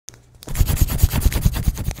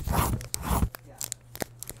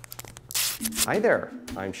Hi there,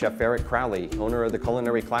 I'm Chef Eric Crowley, owner of the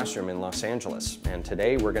Culinary Classroom in Los Angeles, and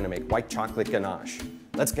today we're going to make white chocolate ganache.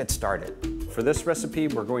 Let's get started. For this recipe,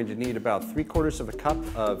 we're going to need about 3/4 of a cup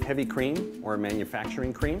of heavy cream or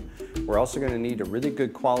manufacturing cream. We're also going to need a really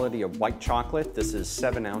good quality of white chocolate. This is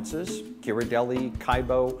 7 ounces. Ghirardelli,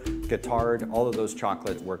 Kaibo, Guittard, all of those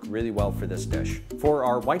chocolates work really well for this dish. For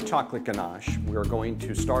our white chocolate ganache, we're going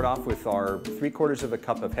to start off with our 3/4 of a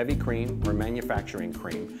cup of heavy cream or manufacturing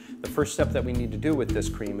cream. The first step that we need to do with this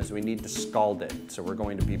cream is we need to scald it. So we're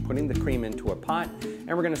going to be putting the cream into a pot and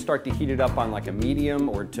we're going to start to heat it up on like a medium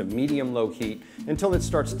or to medium-low heat until it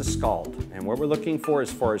starts to scald. And what we're looking for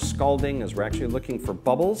as far as scalding is we're actually looking for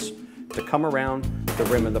bubbles to come around the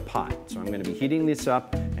rim of the pot. So I'm going to be heating this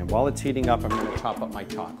up, and while it's heating up, I'm going to chop up my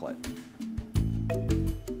chocolate.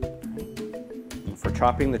 For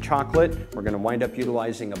chopping the chocolate, we're going to wind up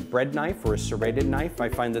utilizing a bread knife or a serrated knife. I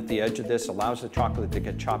find that the edge of this allows the chocolate to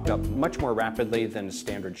get chopped up much more rapidly than a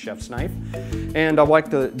standard chef's knife. And I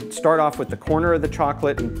like to start off with the corner of the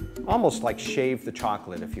chocolate and almost like shave the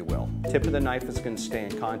chocolate, if you will. Tip of the knife is going to stay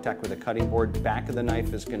in contact with the cutting board. Back of the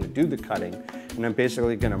knife is going to do the cutting. And I'm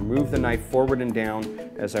basically going to move the knife forward and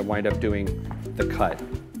down as I wind up doing the cut.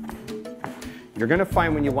 You're going to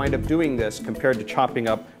find when you wind up doing this, compared to chopping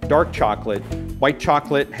up dark chocolate, white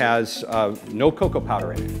chocolate has no cocoa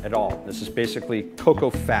powder in it at all. This is basically cocoa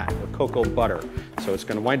fat or cocoa butter. So it's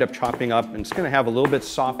going to wind up chopping up, and it's going to have a little bit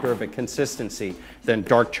softer of a consistency than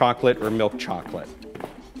dark chocolate or milk chocolate.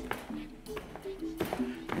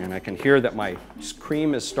 And I can hear that my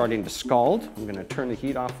cream is starting to scald. I'm going to turn the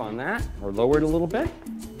heat off on that, or lower it a little bit,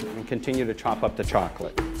 and continue to chop up the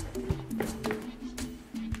chocolate.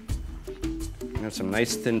 I have some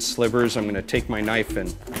nice thin slivers. I'm going to take my knife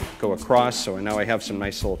and go across, so now I have some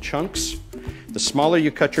nice little chunks. The smaller you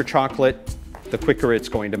cut your chocolate, the quicker it's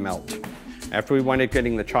going to melt. After we wind up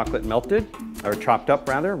getting the chocolate melted, or chopped up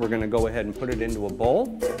rather, we're going to go ahead and put it into a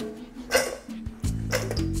bowl.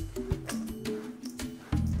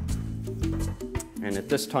 And at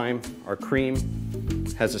this time, our cream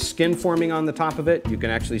has a skin forming on the top of it. You can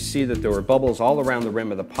actually see that there were bubbles all around the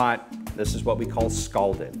rim of the pot. This is what we call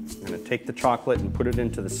scalded. I'm going to take the chocolate and put it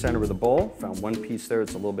into the center of the bowl. Found one piece there,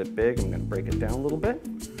 it's a little bit big. I'm going to break it down a little bit.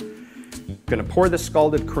 I'm going to pour the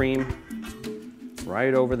scalded cream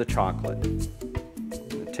right over the chocolate. I'm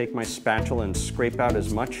going to take my spatula and scrape out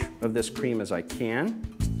as much of this cream as I can.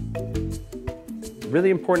 Really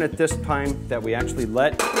important at this time that we actually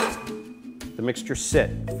let the mixture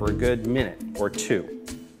sit for a good minute or two.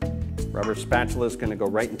 Rubber spatula is going to go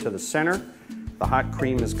right into the center. The hot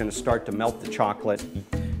cream is going to start to melt the chocolate.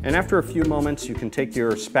 And after a few moments, you can take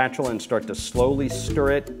your spatula and start to slowly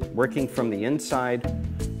stir it, working from the inside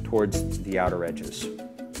towards the outer edges.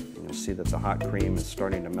 You'll see that the hot cream is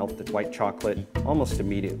starting to melt the white chocolate almost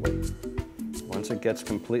immediately. Once it gets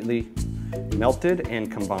completely melted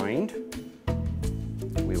and combined,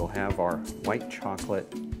 we will have our white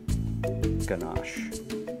chocolate ganache.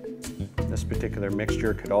 This particular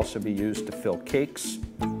mixture could also be used to fill cakes.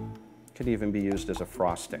 Could even be used as a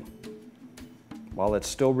frosting. While it's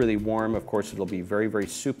still really warm, of course, it'll be very, very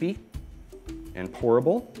soupy and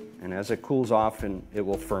pourable, and as it cools off, and it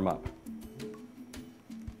will firm up.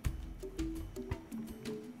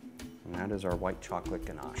 And that is our white chocolate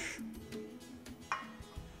ganache.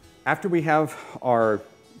 After we have our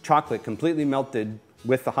chocolate completely melted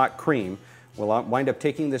with the hot cream, we'll wind up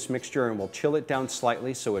taking this mixture and we'll chill it down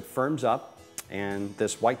slightly so it firms up, and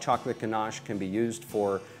this white chocolate ganache can be used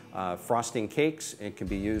for frosting cakes. It can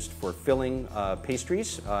be used for filling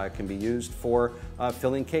pastries. It can be used for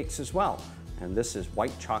filling cakes as well. And this is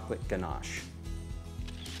white chocolate ganache.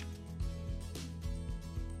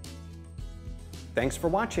 Thanks for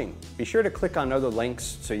watching. Be sure to click on other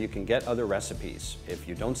links so you can get other recipes. If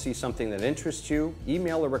you don't see something that interests you,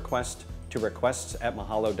 email a request to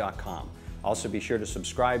requests@mahalo.com. Also be sure to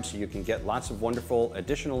subscribe so you can get lots of wonderful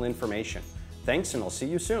additional information. Thanks, and I'll see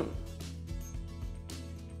you soon.